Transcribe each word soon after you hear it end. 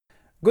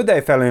Good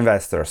day, fellow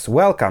investors.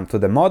 Welcome to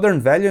the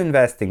Modern Value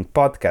Investing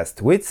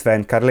podcast with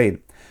Sven Karlin,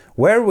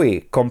 where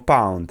we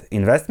compound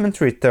investment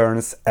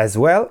returns as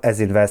well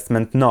as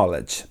investment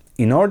knowledge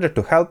in order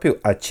to help you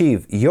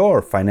achieve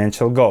your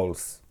financial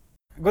goals.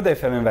 Good day,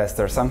 fellow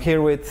investors. I'm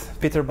here with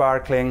Peter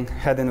Barkling,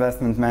 Head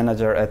Investment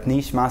Manager at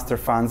Niche Master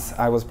Funds.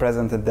 I was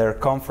present at their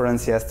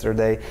conference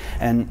yesterday,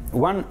 and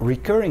one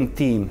recurring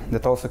theme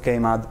that also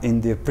came out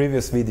in the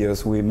previous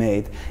videos we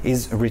made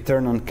is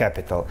return on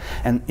capital.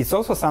 And it's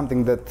also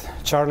something that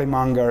Charlie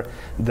Munger,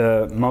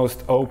 the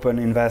most open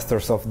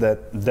investors of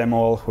them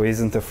all, who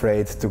isn't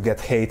afraid to get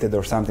hated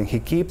or something,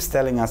 he keeps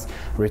telling us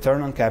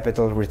return on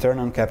capital,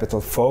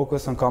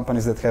 focus on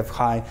companies that have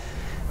high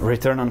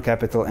return on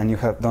capital, and you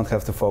don't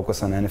have to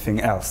focus on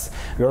anything else.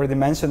 We already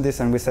mentioned this,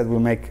 and we said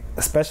we'll make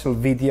a special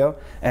video,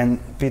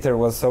 and Peter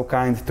was so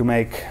kind to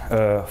make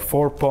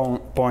 4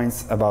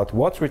 points about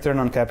what return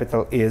on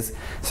capital is.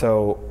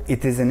 So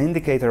it is an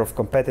indicator of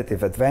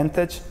competitive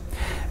advantage.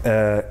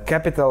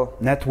 Capital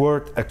net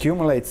worth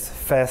accumulates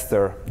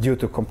faster due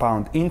to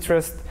compound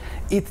interest.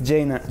 It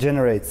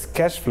generates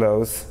cash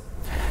flows,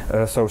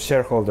 so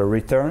shareholder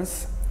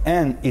returns,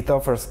 and it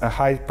offers a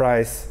high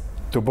price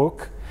to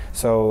book.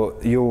 So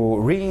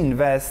you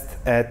reinvest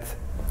at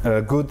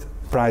a good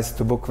price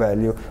to book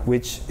value,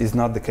 which is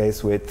not the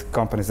case with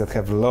companies that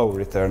have low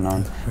return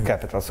on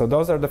capital. So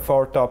those are the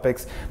 4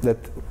 topics that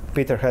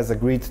Peter has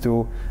agreed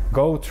to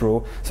go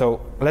through.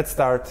 So let's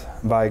start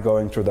by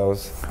going through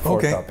those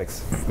 4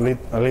 topics.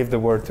 I'll leave the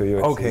word to you,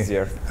 it's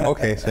easier.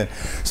 Okay,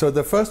 so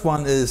the first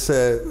one is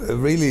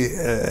really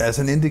as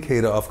an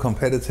indicator of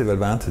competitive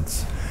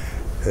advantage,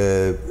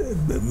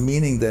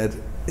 meaning that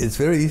it's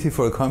very easy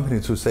for a company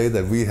to say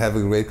that we have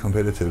a great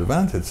competitive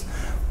advantage,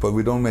 but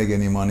we don't make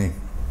any money.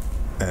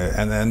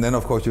 And then,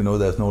 of course,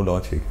 there's no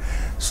logic.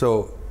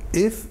 So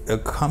if a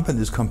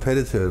company's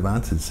competitive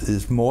advantage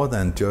is more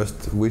than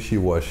just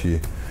wishy-washy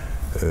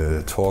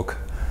talk,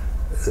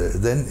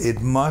 then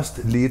it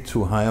must lead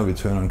to higher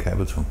return on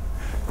capital.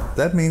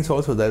 That means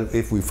also that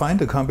if we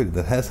find a company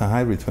that has a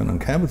high return on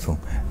capital,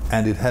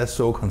 and it has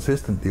so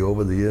consistently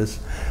over the years,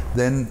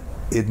 then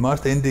it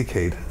must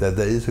indicate that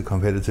there is a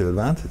competitive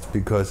advantage,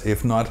 because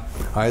if not,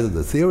 either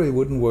the theory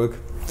wouldn't work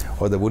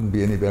or there wouldn't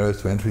be any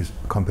barriers to entry.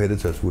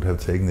 Competitors would have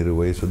taken it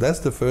away. So that's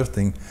the first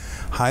thing.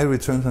 High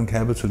returns on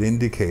capital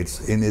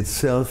indicates in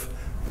itself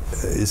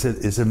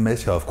is a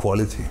measure of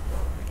quality.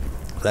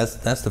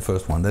 That's the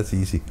first one. That's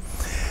easy.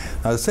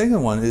 Now the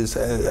second one is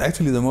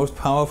actually the most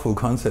powerful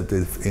concept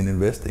in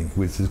investing,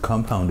 which is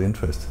compound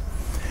interest.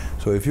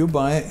 So if you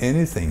buy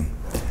anything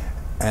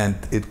and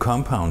it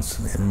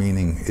compounds,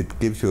 meaning it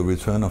gives you a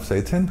return of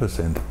say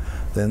 10%,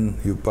 then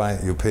you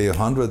pay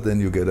 100,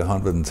 then you get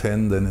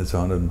 110, then it's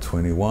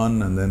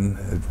 121, and then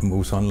it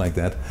moves on like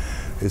that.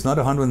 It's not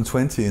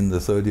 120 in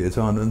the 30, it's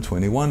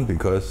 121,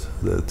 because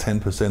the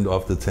 10%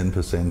 of the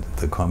 10%,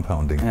 the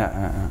compounding.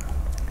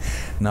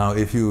 Now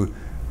if you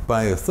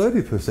buy a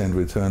 30%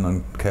 return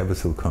on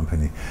capital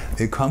company,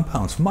 it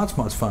compounds much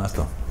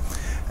faster.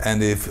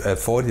 And if at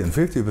 40 and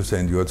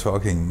 50% you're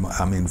talking,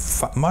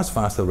 much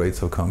faster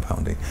rates of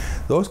compounding.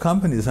 Those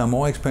companies are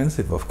more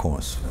expensive, of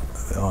course,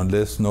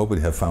 unless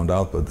nobody have found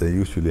out, but they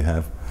usually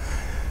have.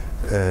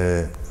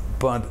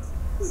 But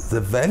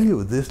the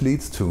value this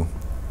leads to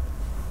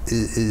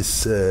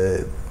is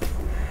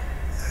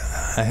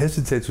I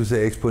hesitate to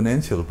say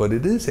exponential, but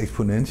it is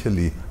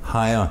exponentially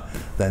higher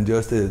than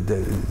just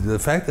the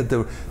fact that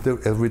the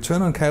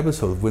return on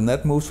capital, when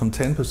that moves from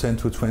 10%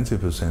 to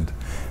 20%,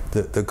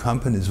 the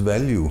company's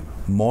value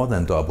more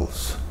than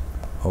doubles,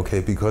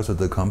 because of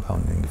the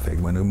compounding effect.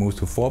 When it moves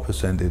to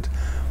 4%,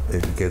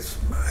 it gets,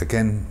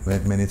 again,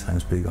 many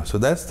times bigger. So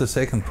that's the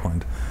second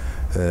point.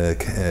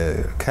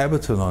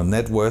 Capital or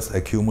net worth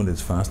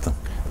accumulates faster.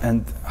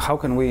 And how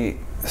can we,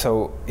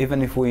 so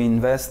even if we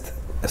invest,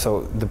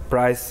 so the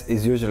price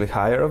is usually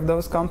higher of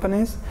those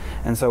companies,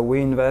 and so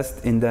we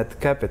invest in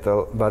that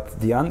capital, but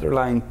the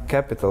underlying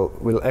capital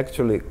will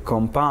actually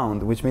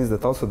compound, which means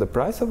that also the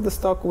price of the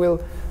stock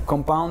will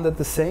compound at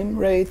the same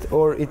rate,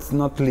 or it's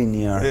not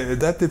linear?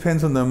 That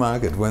depends on the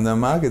market. When the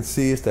market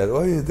sees that,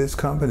 this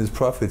company's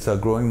profits are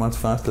growing much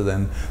faster,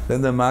 then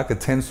the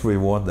market tends to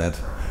reward that.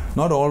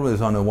 Not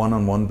always on a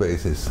one-on-one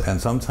basis, and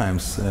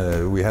sometimes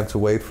we have to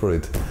wait for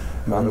it.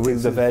 Until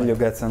the value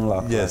gets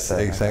unlocked. Yes,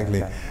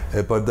 exactly.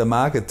 But the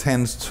market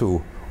tends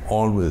to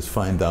always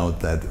find out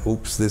that,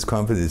 this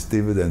company's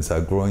dividends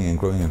are growing and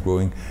growing and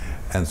growing,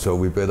 and so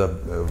we better,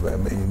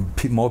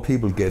 more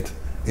people get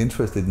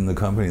interested in the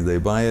company, they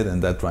buy it, and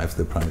that drives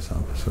the price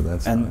up. So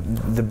that's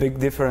the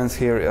big difference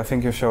here, I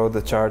think you showed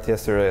the chart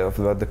yesterday of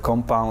the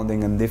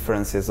compounding and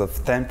differences of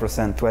 10%,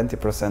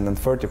 20% and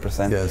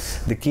 30%.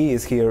 Yes. The key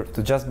is here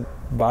to just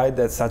buy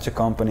such a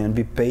company and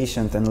be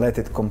patient and let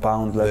it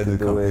compound, let it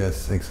do it.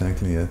 Yes,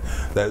 exactly. Yeah.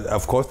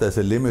 Of course there's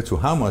a limit to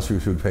how much you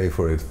should pay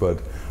for it,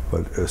 but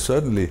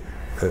certainly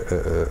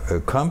a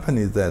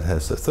company that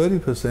has a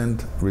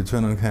 30%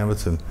 return on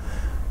capital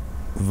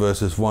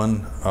versus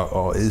one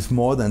or is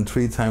more than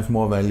 3 times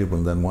more valuable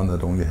than one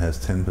that only has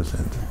 10%.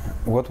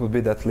 What would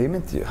be that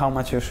limit? How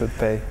much you should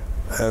pay?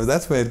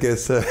 That's where it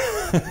gets.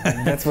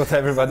 That's what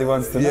everybody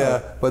wants to know.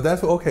 Yeah, but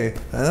that's okay.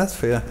 That's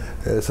fair.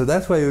 So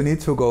that's why you need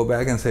to go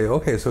back and say,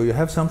 okay, so you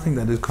have something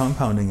that is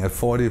compounding at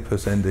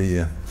 40% a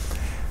year.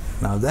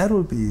 Now that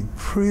will be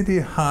pretty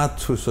hard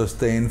to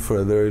sustain for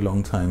a very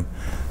long time.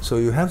 So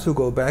you have to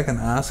go back and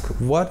ask,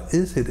 what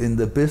is it in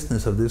the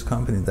business of this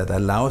company that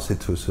allows it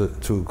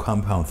to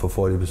compound for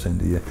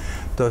 40% a year?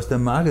 Does the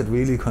market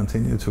really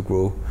continue to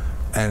grow?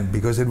 And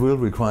because it will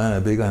require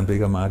a bigger and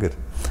bigger market.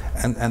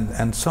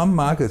 And some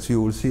markets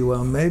you will see,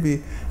 well,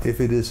 maybe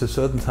if it is a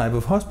certain type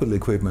of hospital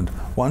equipment,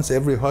 once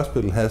every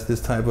hospital has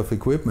this type of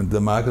equipment, the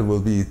market will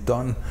be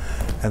done.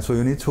 And so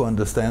you need to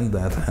understand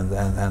that.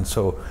 And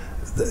so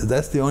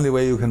that's the only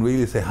way you can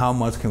really say how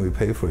much can we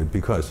pay for it.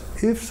 Because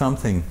if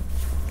something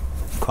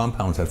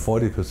compounds at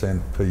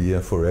 40% per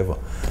year forever,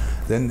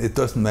 then it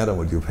doesn't matter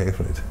what you pay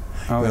for it.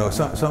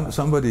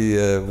 Somebody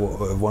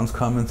once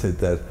commented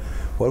that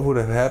what would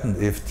have happened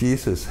if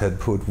Jesus had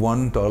put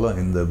 $1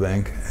 in the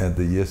bank at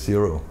the year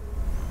 0?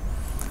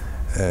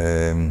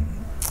 And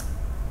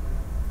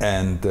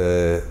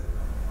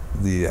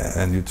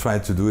you try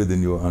to do it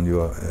on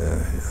your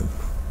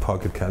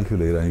pocket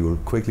calculator, and you will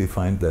quickly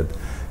find that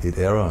it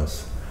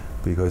errors,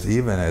 because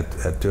even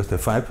at just a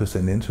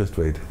 5% interest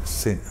rate,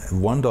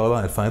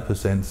 $1 at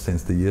 5%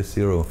 since the year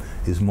 0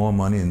 is more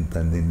money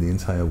than in the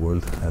entire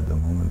world at the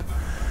moment.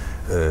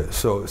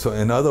 So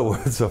in other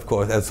words, of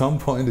course, at some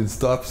point it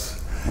stops.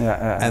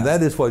 And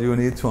that is what you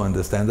need to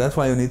understand. That's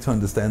why you need to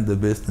understand the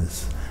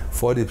business.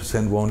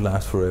 40% won't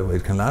last forever.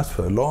 It can last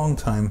for a long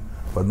time,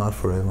 but not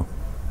forever.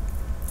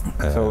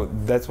 So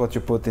that's what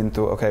you put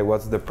into, okay,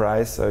 what's the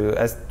price? So you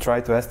try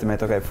to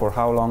estimate, okay, for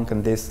how long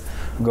can this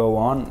go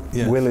on?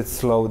 Yes. Will it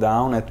slow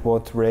down? At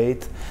what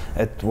rate?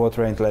 At what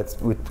rate let's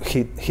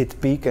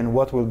hit peak? And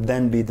what will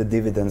then be the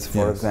dividends,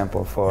 for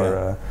example,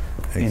 for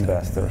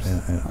investors?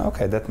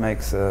 Okay, that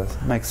makes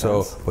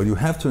sense. But you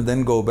have to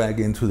then go back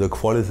into the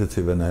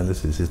qualitative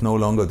analysis. It's no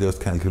longer just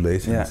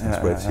calculations and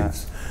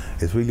spreadsheets.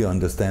 It's really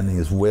understanding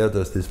is where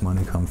does this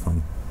money come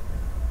from.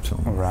 So,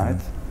 all right.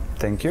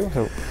 Thank you.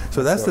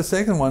 So that's the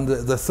second one.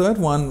 The third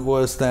one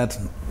was that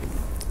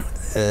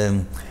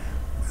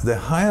the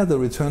higher the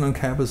return on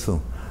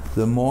capital,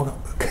 the more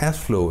cash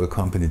flow a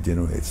company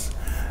generates.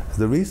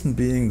 The reason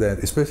being that,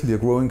 especially a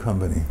growing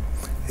company,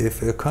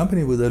 if a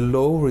company with a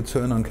low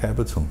return on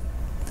capital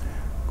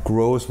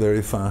grows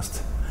very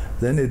fast,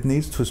 then it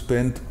needs to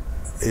spend,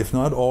 if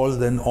not all,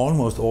 then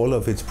almost all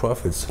of its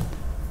profits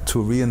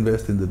to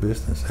reinvest in the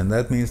business. And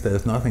that means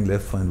there's nothing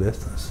left for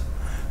investors.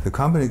 The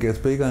company gets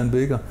bigger and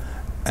bigger,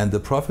 and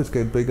the profits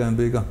get bigger and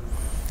bigger,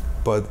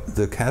 but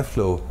the cash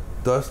flow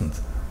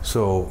doesn't.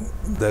 So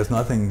there's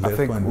nothing left.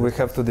 I think we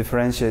have to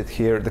differentiate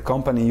here. The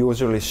company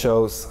usually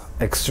shows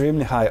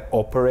extremely high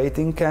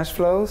operating cash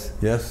flows.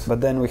 Yes.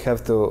 But then we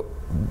have to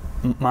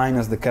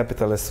minus the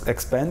capital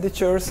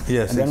expenditures.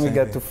 Yes, and then we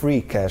get to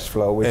free cash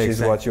flow, which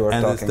is what you are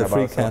talking about. And it's the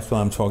free cash flow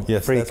I'm talking.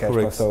 Yes, free that's cash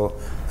correct. Flow, so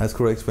that's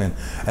correct, Sven.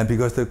 And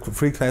because the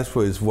free cash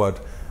flow is what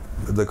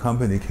the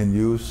company can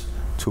use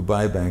to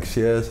buy back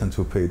shares and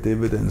to pay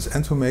dividends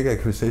and to make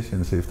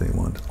acquisitions if they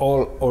want.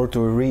 Or to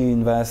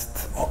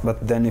reinvest,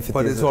 but then if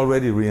it's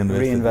already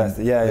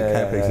reinvested. The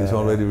CapEx is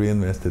already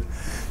reinvested.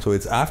 So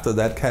it's after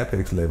that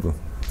CapEx level.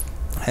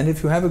 And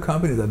if you have a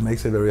company that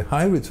makes a very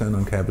high return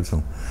on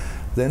capital,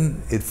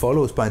 then it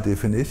follows by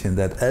definition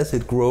that as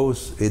it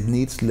grows, it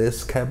needs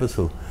less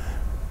capital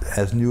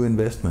as new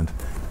investment.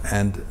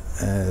 And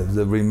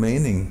the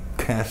remaining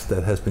cash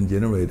that has been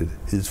generated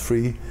is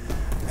free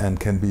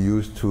and can be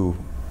used to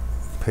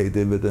pay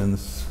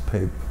dividends,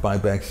 buy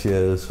back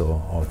shares,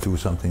 or do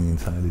something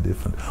entirely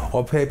different.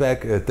 Or pay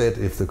back debt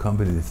if the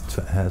company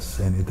has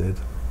any debt.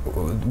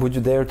 Would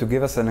you dare to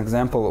give us an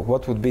example of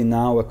what would be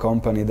now a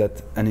company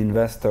that an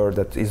investor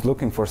that is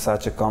looking for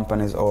such a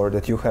companies or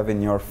that you have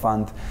in your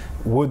fund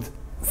would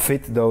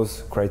fit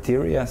those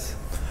criteria?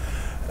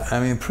 I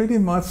mean, pretty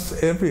much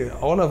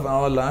all of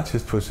our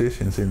largest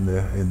positions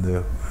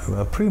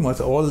pretty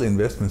much all the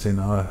investments in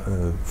our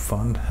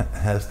fund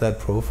has that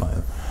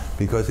profile,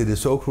 because it is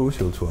so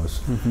crucial to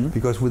us. Mm-hmm.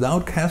 Because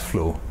without cash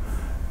flow,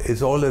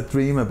 it's all a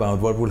dream about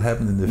what will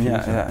happen in the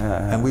future.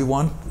 And we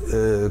want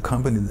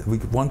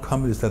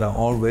companies that are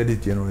already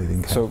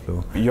generating cash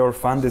flow. So your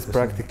fund is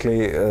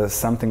practically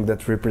something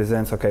that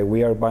represents, okay,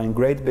 we are buying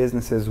great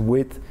businesses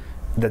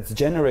that's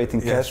generating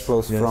cash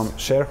flows from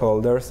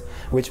shareholders,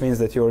 which means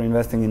that you're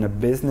investing in a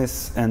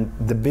business, and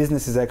the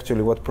business is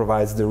actually what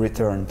provides the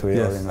return to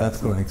your investment. Yes,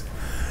 that's correct.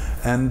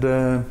 And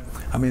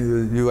I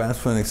mean, you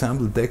asked for an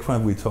example. DEKRA,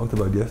 we talked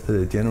about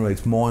yesterday,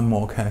 generates more and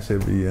more cash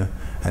every year,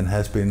 and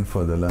has been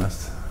for the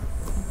last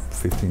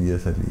 15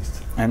 years at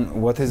least. And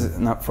what is,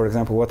 for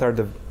example, what are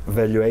the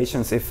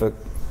valuations if a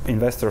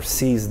investor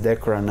sees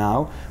DEKRA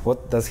now?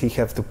 What does he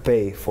have to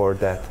pay for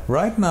that?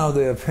 Right now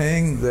they are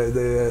paying,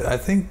 I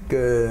think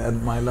at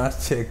my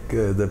last check,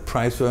 the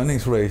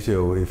price-earnings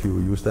ratio, if you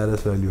use that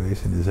as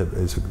valuation,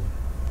 is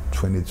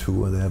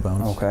 22 or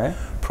thereabouts. Okay.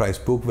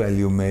 Price-book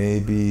value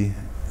I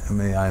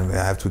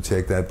have to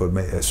check that,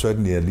 but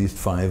certainly at least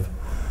 5.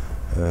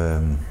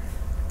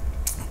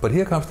 But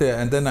here comes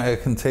and then I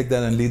can take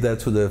that and lead that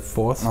to the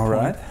fourth All point,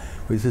 right.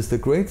 which is the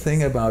great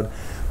thing about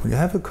when you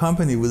have a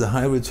company with a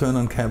high return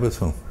on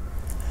capital,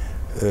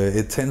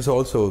 it tends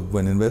also,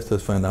 when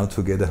investors find out,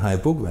 to get a high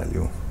book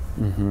value.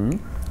 Mm-hmm.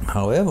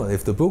 However,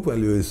 if the book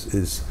value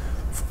is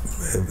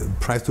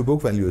price to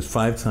book value is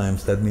 5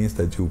 times, that means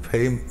that you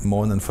pay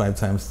more than 5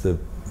 times the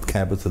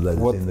capital that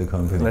is in the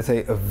company. Let's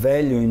say a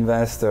value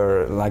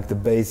investor, like the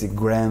basic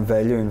Graham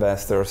value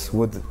investors,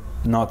 would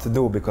not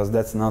do, because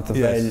that's not a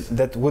value.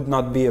 That would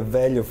not be a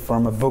value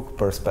from a book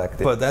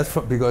perspective. But that's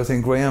because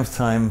in Graham's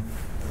time,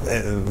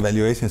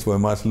 valuations were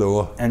much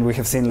lower. And we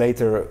have seen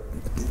later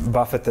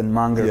Buffett and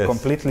Munger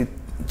completely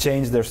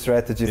change their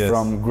strategy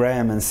from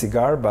Graham and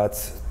cigar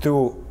butts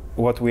to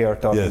what we are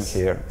talking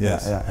here.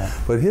 Yes.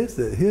 But here's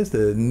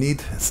the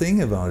neat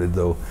thing about it,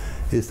 though,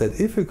 is that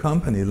if a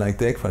company like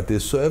DEKRA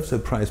deserves a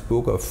price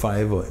book of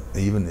 5 or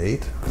even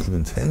 8,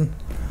 even 10,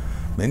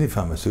 many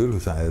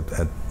pharmaceuticals are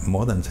at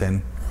more than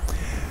 10,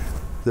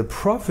 the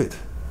profit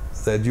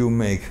that you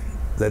make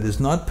that is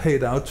not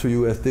paid out to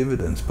you as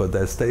dividends, but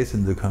that stays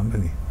in the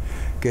company,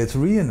 gets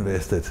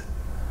reinvested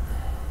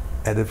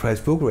at a price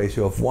book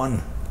ratio of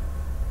 1.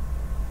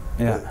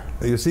 Yeah.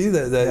 You see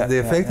the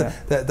effect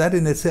that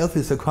in itself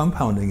is a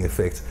compounding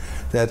effect.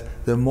 That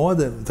the more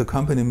the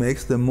company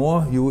makes, the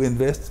more you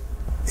invest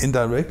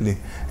indirectly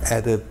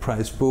at a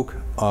price book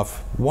of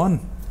 1.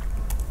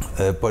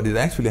 But it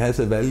actually has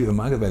a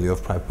market value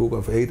of price book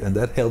of 8, and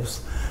that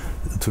helps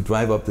to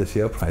drive up the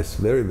share price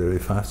very, very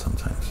fast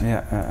sometimes.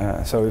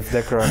 So if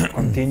DEKRA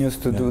continues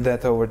to do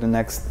that over the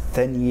next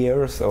 10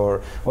 years,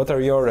 or what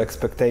are your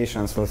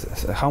expectations?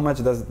 How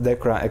much does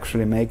DEKRA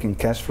actually make in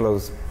cash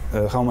flows?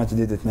 How much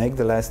did it make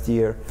the last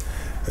year?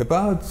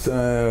 About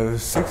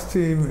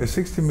 60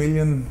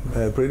 million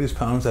British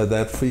pounds at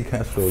that free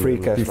cash flow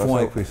before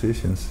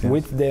acquisitions. Yes.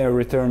 With their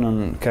return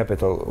on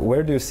capital,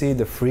 where do you see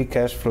the free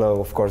cash flow?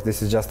 Of course,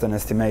 this is just an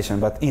estimation,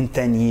 but in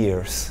 10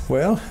 years?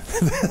 Well,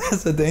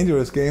 that's a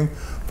dangerous game,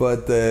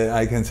 but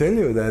I can tell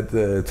you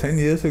that 10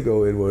 years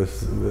ago it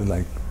was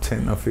like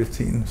 10 or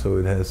 15, so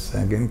it has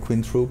again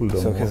quintupled.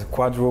 So it has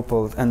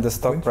quadrupled, and the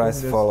stock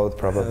price followed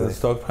probably. The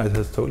stock price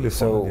has totally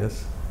followed,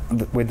 yes.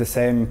 With the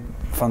same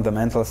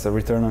fundamentals, the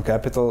return on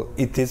capital,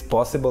 it is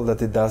possible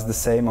that it does the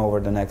same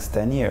over the next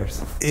 10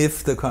 years.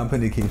 If the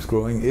company keeps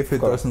growing, if it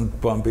doesn't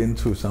bump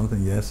into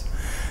something, yes.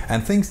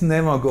 And things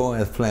never go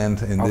as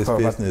planned in this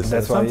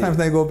business. Sometimes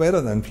they go better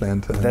than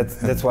planned.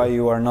 That's why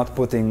you are not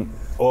putting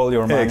all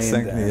your money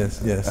in there.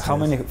 Yes. How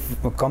many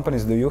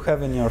companies do you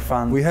have in your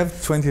fund? We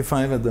have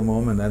 25 at the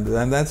moment,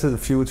 and that's a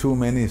few too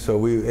many. So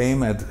we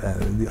aim at,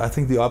 I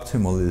think the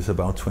optimal is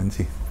about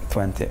 20.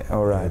 20,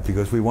 all right.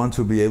 Because we want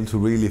to be able to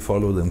really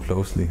follow them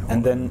closely.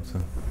 And then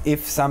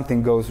if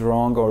something goes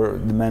wrong, or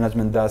the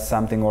management does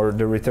something, or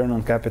the return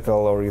on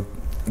capital, or it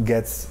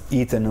gets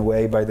eaten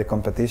away by the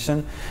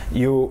competition,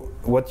 you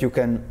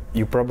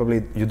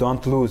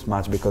don't lose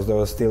much, because there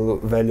are still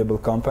valuable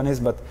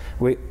companies. But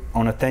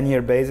on a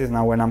 10-year basis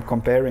now, when I'm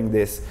comparing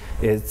this,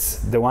 it's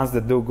the ones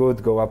that do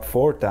good go up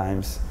 4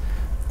 times,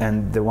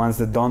 and the ones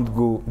that don't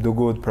do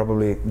good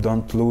probably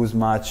don't lose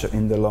much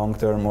in the long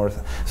term. Or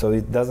so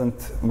it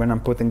doesn't. When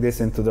I'm putting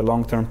this into the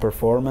long-term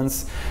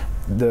performance,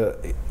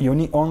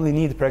 you only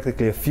need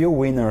practically a few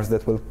winners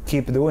that will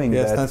keep doing that.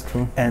 Yes, that's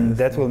true. And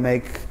that will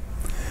make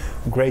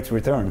great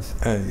returns.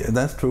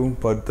 That's true,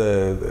 but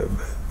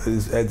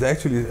it's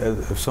actually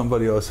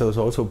somebody else has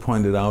also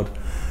pointed out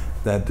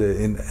that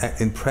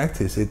in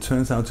practice it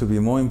turns out to be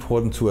more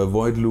important to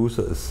avoid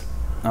losers.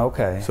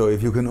 Okay. So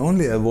if you can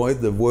only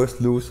avoid the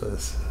worst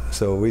losers,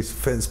 so we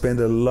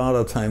spend a lot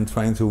of time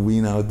trying to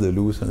wean out the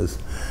losers,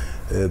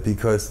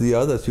 because the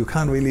others you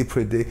can't really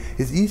predict.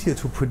 It's easier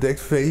to predict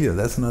failure,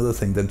 that's another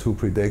thing, than to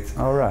predict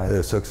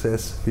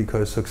success,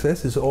 because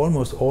success is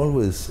almost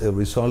always a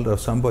result of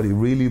somebody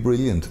really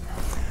brilliant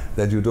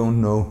that you don't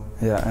know.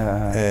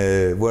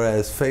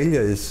 Whereas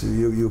failure is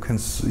you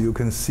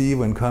can see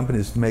when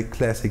companies make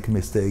classic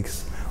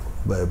mistakes.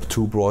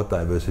 Too broad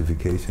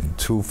diversification,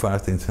 too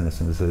fast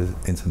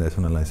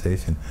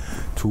internationalization,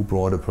 too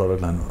broad a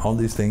product line. All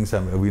these things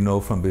we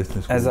know from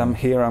business. As I'm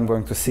here, I'm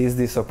going to seize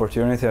this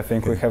opportunity. I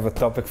think we have a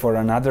topic for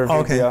another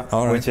video,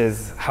 which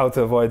is how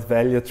to avoid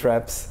value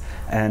traps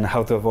and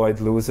how to avoid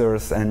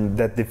losers, and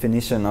that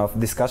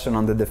discussion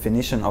on the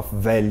definition of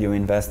value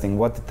investing,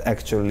 what it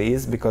actually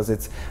is, because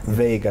it's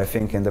vague, I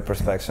think, in the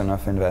perspective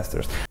of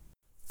investors.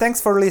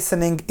 Thanks for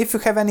listening. If you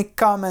have any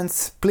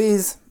comments,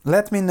 please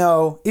let me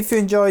know. If you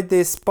enjoyed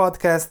this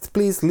podcast,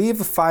 please leave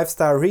a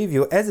 5-star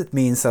review, as it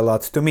means a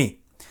lot to me.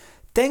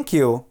 Thank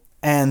you,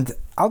 and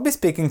I'll be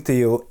speaking to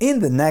you in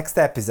the next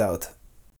episode.